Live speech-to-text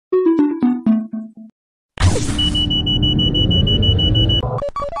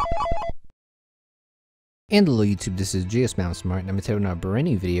And hello YouTube, this is GSmanimsmart and I'm taking a brand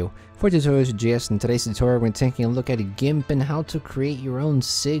new video for tutorials with GS. In today's tutorial we're taking a look at GIMP and how to create your own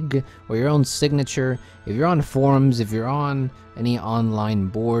SIG or your own signature. If you're on forums, if you're on any online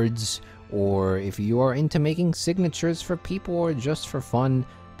boards, or if you are into making signatures for people or just for fun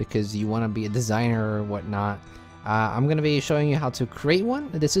because you want to be a designer or whatnot, I'm going to be showing you how to create one.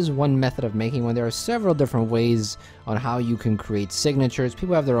 This is one method of making one. There are several different ways on how you can create signatures.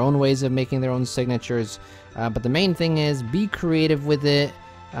 People have their own ways of making their own signatures, but the main thing is be creative with it,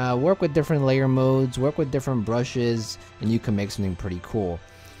 work with different layer modes, work with different brushes, and you can make something pretty cool.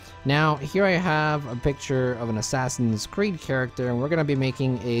 Now, here I have a picture of an Assassin's Creed character, and we're going to be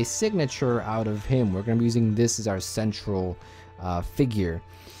making a signature out of him. We're going to be using this as our central figure.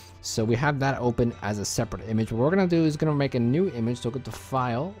 So we have that open as a separate image. What we're going to do is going to make a new image. So go to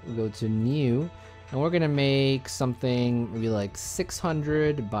File, go to New, and we're going to make something maybe like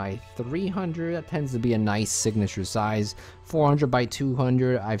 600 by 300. That tends to be a nice signature size. 400 by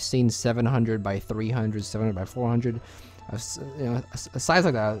 200. I've seen 700 by 300, 700 by 400. A size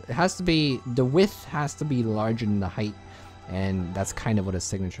like that. It has to be, the width has to be larger than the height, and that's kind of what a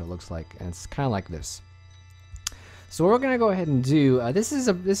signature looks like. And it's kind of like this. So what we're gonna go ahead and do, this is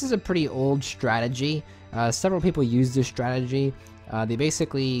a pretty old strategy. Several people use this strategy. They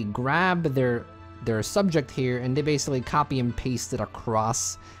basically grab their subject here and they basically copy and paste it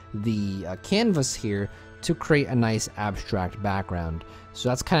across the canvas here to create a nice abstract background. So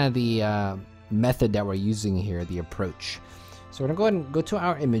that's kind of the method that we're using here, the approach. So we're gonna go ahead and go to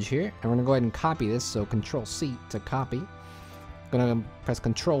our image here, and we're gonna go ahead and copy this. So Control C to copy. Gonna press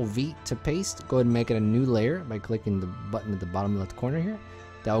Control V to paste. Go ahead and make it a new layer by clicking the button at the bottom left corner here.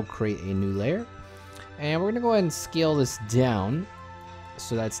 That will create a new layer. And we're gonna go ahead and scale this down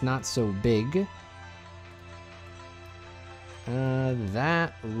so that's not so big.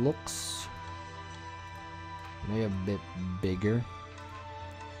 That looks maybe a bit bigger.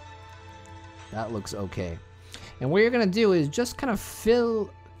 That looks okay. And what you're gonna do is just kind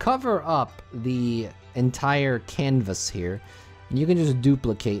of cover up the entire canvas here. And you can just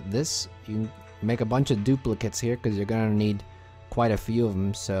duplicate this. You can make a bunch of duplicates here because you're gonna need quite a few of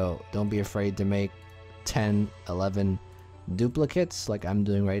them. So don't be afraid to make 10, 11 duplicates like I'm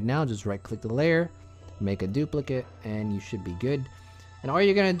doing right now. Just right click the layer, make a duplicate, and you should be good. And all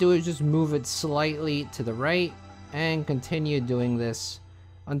you're gonna do is just move it slightly to the right and continue doing this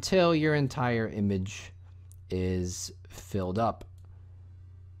until your entire image is filled up.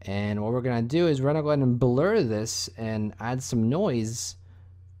 And what we're gonna do is we're gonna go ahead and blur this and add some noise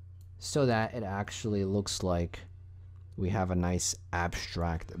so that it actually looks like we have a nice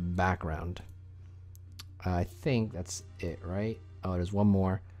abstract background. I think that's it, right? Oh, there's one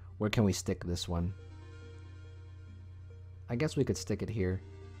more. Where can we stick this one? I guess we could stick it here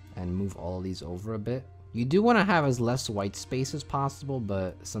and move all of these over a bit. You do want to have as less white space as possible,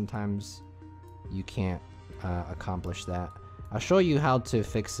 but sometimes you can't accomplish that. I'll show you how to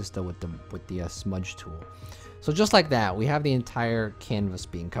fix this though with the smudge tool. So just like that, we have the entire canvas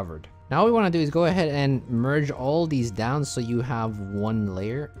being covered. Now what we want to do is go ahead and merge all these down so you have one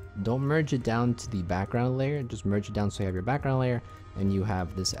layer. Don't merge it down to the background layer, just merge it down so you have your background layer and you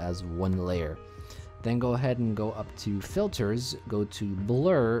have this as one layer. Then go ahead and go up to Filters, go to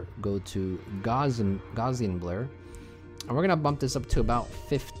Blur, go to Gaussian Blur, and we're gonna bump this up to about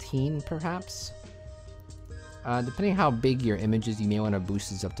 15 perhaps. Depending how big your image is, you may want to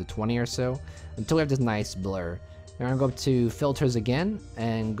boost this up to 20 or so until we have this nice blur. We're gonna go up to Filters again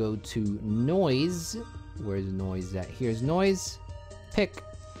and go to Noise. Where's noise at? Here's Noise. Pick,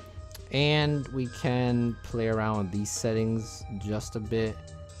 and we can play around with these settings just a bit.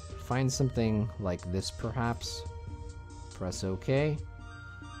 Find something like this perhaps. Press OK,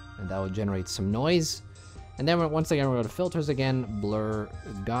 and that will generate some noise. And then once again, we'll go to Filters again, Blur,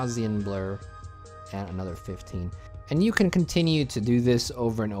 Gaussian Blur, and another 15. And you can continue to do this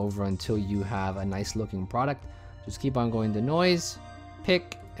over and over until you have a nice looking product. Just keep on going to Noise,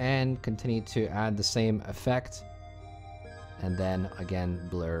 Pick, and continue to add the same effect. And then again,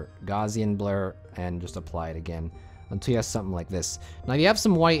 Blur, Gaussian Blur, and just apply it again until you have something like this. Now if you have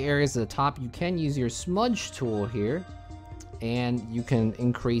some white areas at the top, you can use your smudge tool here, and you can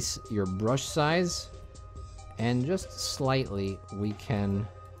increase your brush size, and just slightly we can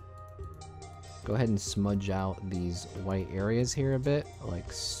go ahead and smudge out these white areas here a bit,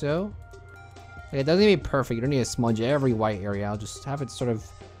 like so. It doesn't need to be perfect. You don't need to smudge every white area. I'll just have it sort of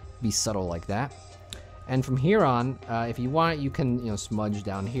be subtle like that. And from here on, if you want, you can smudge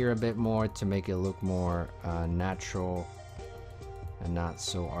down here a bit more to make it look more natural and not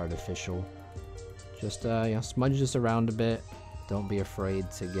so artificial. Just smudge this around a bit. Don't be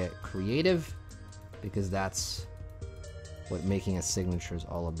afraid to get creative. because that's what making a signature is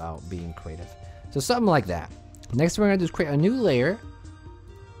all about, being creative. So something like that. Next thing we're gonna do is create a new layer.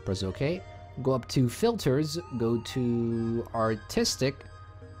 Press OK. Go up to filters, go to artistic,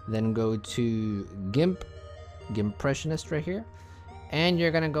 then go to GIMP, Gimppressionist right here. And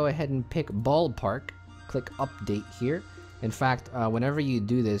you're gonna go ahead and pick ballpark, click update here. In fact, whenever you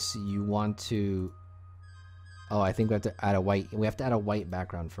do this, you want to, oh, I think we have to add a white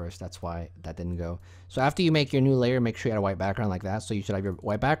background first. That's why that didn't go. So after you make your new layer, make sure you add a white background like that. So you should have your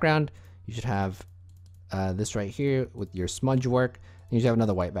white background. You should have this right here with your smudge work. And you should have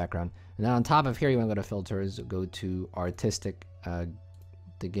another white background. And then on top of here, you want to go to filters, go to artistic,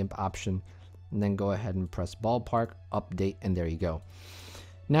 the GIMP option, and then go ahead and press ballpark, update, and there you go.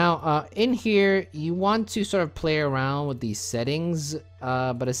 Now, in here, you want to sort of play around with these settings,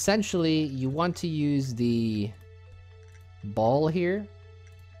 but essentially, you want to use the ball here,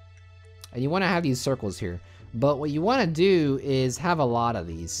 and you want to have these circles here. But what you want to do is have a lot of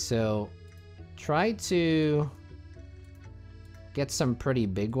these. So try to get some pretty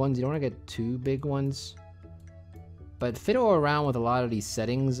big ones. You don't want to get too big ones, but fiddle around with a lot of these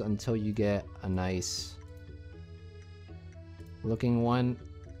settings until you get a nice looking one.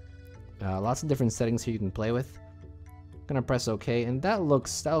 Lots of different settings here you can play with. I'm gonna press OK, and that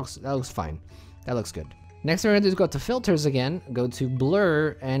looks fine. That looks good. Next thing we're gonna do is go to filters again, go to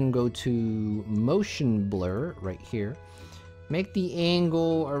blur, and go to motion blur right here. Make the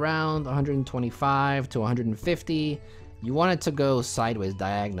angle around 125 to 150. You want it to go sideways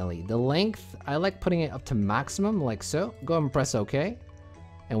diagonally. The length, I like putting it up to maximum like so. Go ahead and press OK,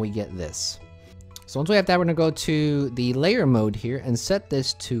 and we get this. So once we have that, we're gonna go to the layer mode here and set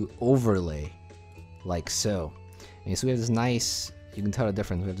this to overlay, like so. And so we have this nice, you can tell the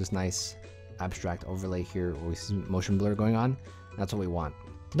difference, we have this nice abstract overlay here where we see motion blur going on. That's what we want.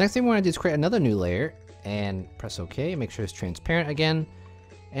 The next thing we wanna do is create another new layer and press OK, make sure it's transparent again.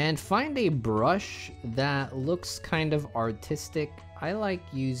 And find a brush that looks kind of artistic. I like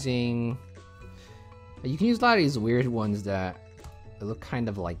using, you can use a lot of these weird ones that look kind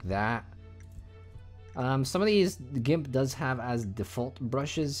of like that. Some of these GIMP does have as default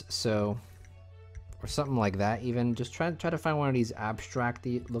brushes, so, or something like that even. Just try to find one of these abstract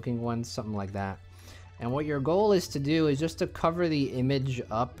looking ones, something like that. And what your goal is to do is just to cover the image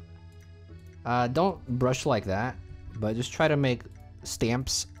up. Don't brush like that, but just try to make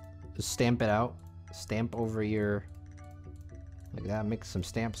stamps. Just stamp it out. Stamp over your, like that, make some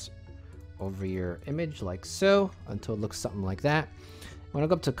stamps over your image like so until it looks something like that. I'm gonna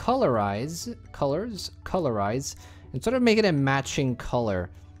go up to colorize, colorize, and sort of make it a matching color.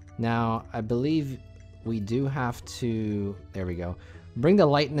 Now, I believe we do have to, there we go. Bring the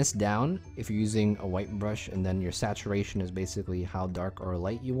lightness down if you're using a white brush, and then your saturation is basically how dark or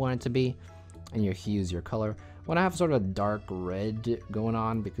light you want it to be, and your hue is your color. I wanna have sort of dark red going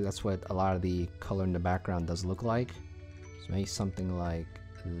on because that's what a lot of the color in the background does look like. So maybe something like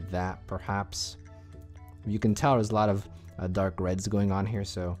that, perhaps. You can tell there's a lot of dark reds going on here,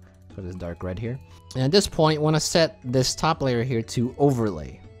 so this dark red here. And at this point, you want to set this top layer here to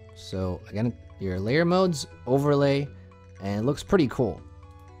overlay. So again, your layer modes, overlay, and it looks pretty cool.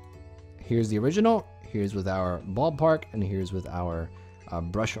 Here's the original, here's with our ballpark, and here's with our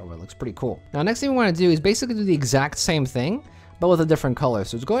brush over. It looks pretty cool. Now, next thing we want to do is basically do the exact same thing, but with a different color.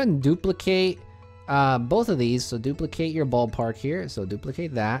 So just go ahead and duplicate both of these. So duplicate your ballpark here. So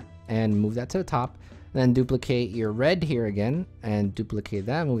duplicate that and move that to the top. Then duplicate your red here again and duplicate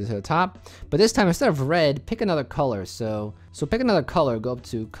that, move it to the top. But this time, instead of red, pick another color. So pick another color, go up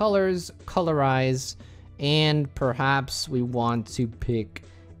to colors, colorize, and perhaps we want to pick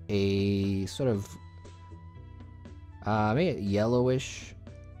a sort of maybe a yellowish.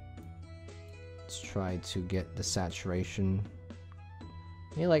 Let's try to get the saturation.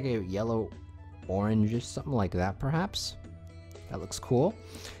 Maybe like a yellow orange, something like that perhaps. That looks cool.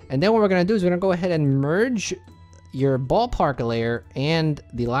 And then what we're gonna do is we're gonna go ahead and merge your ballpark layer and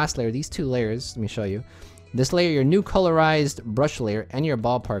the last layer, these two layers. Let me show you. This layer, your new colorized brush layer, and your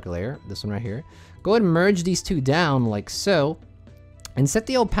ballpark layer, this one right here. Go ahead and merge these two down like so, and set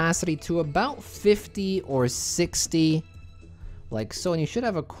the opacity to about 50 or 60, like so, and you should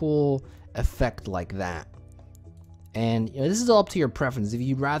have a cool effect like that. And you know, this is all up to your preference. If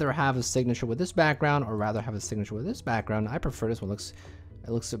you'd rather have a signature with this background or rather have a signature with this background, I prefer this one. It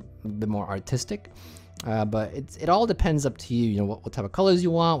looks a bit more artistic. But it all depends up to you. You know what type of colors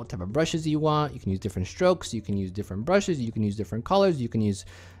you want, what type of brushes you want. You can use different strokes. You can use different brushes. You can use different colors. You can use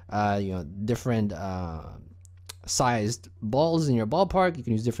different sized balls in your ballpark. You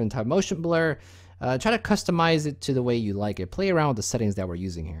can use different type of motion blur. Try to customize it to the way you like it. Play around with the settings that we're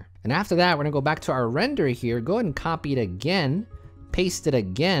using here. And after that, we're gonna go back to our render here. Go ahead and copy it again, paste it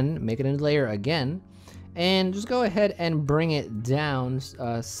again, make it a layer again, and just go ahead and bring it down.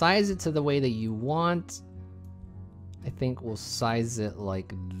 Size it to the way that you want. I think we'll size it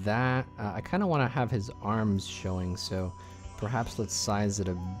like that. I kind of want to have his arms showing, so perhaps let's size it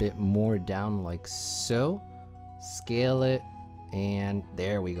a bit more down like so. Scale it, and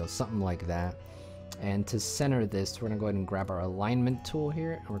there we go, something like that. And to center this, we're gonna go ahead and grab our alignment tool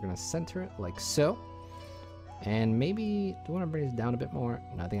here, and we're gonna center it like so. And maybe, do you want to bring this down a bit more?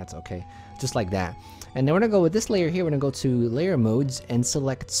 No, I think that's okay. Just like that. And then we're gonna go with this layer here. We're gonna go to layer modes and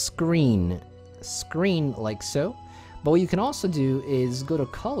select screen. Screen like so. But what you can also do is go to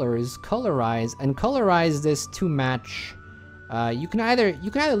colors, colorize, and colorize this to match. You can either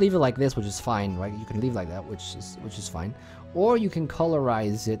leave it like this, which is fine, right? You can leave like that, which is fine, or you can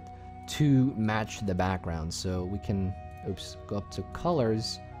colorize it to match the background. So we can, go up to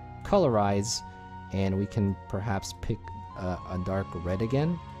colors, colorize, and we can perhaps pick a dark red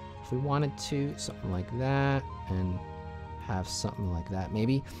again if we wanted to, something like that, and have something like that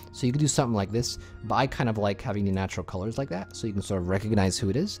maybe. So you could do something like this, but I kind of like having the natural colors like that, so you can sort of recognize who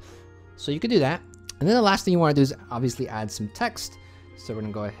it is. So you could do that. And then the last thing you want to do is obviously add some text. So we're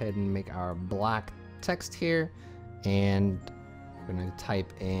gonna go ahead and make our black text here, and we're gonna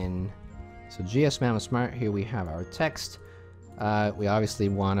type in, so GSmanimsmart, here we have our text. We obviously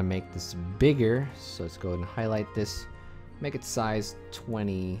want to make this bigger, so let's go ahead and highlight this, make it size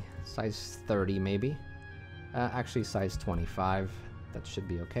 20, size 30 maybe. Actually size 25, that should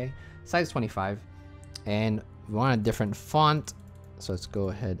be okay. Size 25, and we want a different font, so let's go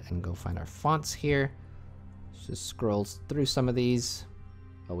ahead and go find our fonts here. Just scroll through some of these.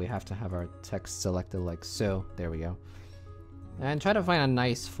 Oh, we have to have our text selected like so. There we go. And try to find a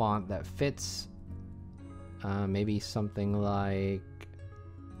nice font that fits. Maybe something like,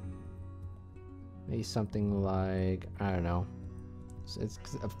 I don't know. It's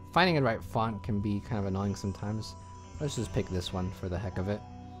finding the right font can be kind of annoying sometimes. Let's just pick this one for the heck of it.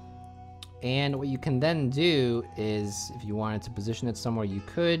 And what you can then do is, if you wanted to position it somewhere, you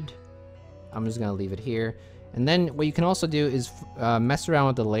could. I'm just gonna leave it here. And then what you can also do is mess around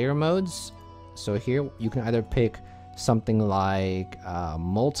with the layer modes. So here you can either pick something like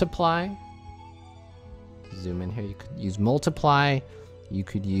multiply. Zoom in here. You could use multiply. You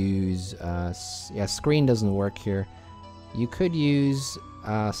could use yeah, screen doesn't work here. You could use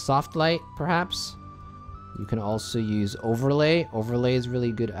soft light, perhaps. You can also use overlay. Overlay is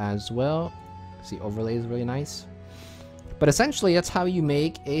really good as well. See, overlay is really nice. But essentially, that's how you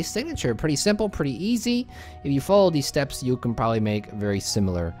make a signature. Pretty simple, pretty easy. If you follow these steps, you can probably make very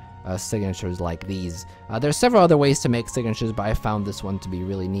similar signatures like these. There's several other ways to make signatures, but I found this one to be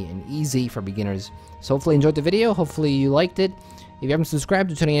really neat and easy for beginners. So hopefully you enjoyed the video. Hopefully you liked it. If you haven't subscribed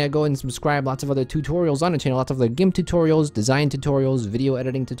to the channel yet, go ahead and subscribe. Lots of other tutorials on the channel. Lots of other GIMP tutorials, design tutorials, video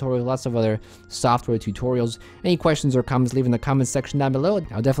editing tutorials, lots of other software tutorials. Any questions or comments, leave in the comments section down below.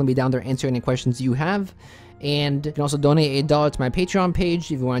 I'll definitely be down there answering any questions you have. And you can also donate $8 to my Patreon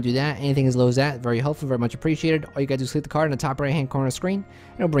page if you want to do that. Anything as low as that, very helpful, very much appreciated. All you gotta do is click the card in the top right hand corner of the screen,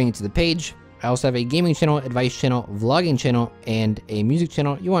 and it'll bring you to the page. I also have a gaming channel, advice channel, vlogging channel, and a music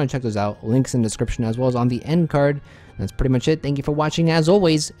channel. You want to check those out. Links in the description as well as on the end card. That's pretty much it. Thank you for watching as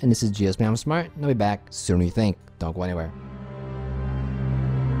always. And this is GSmanimsmart. And I'll be back sooner than you think. Don't go anywhere.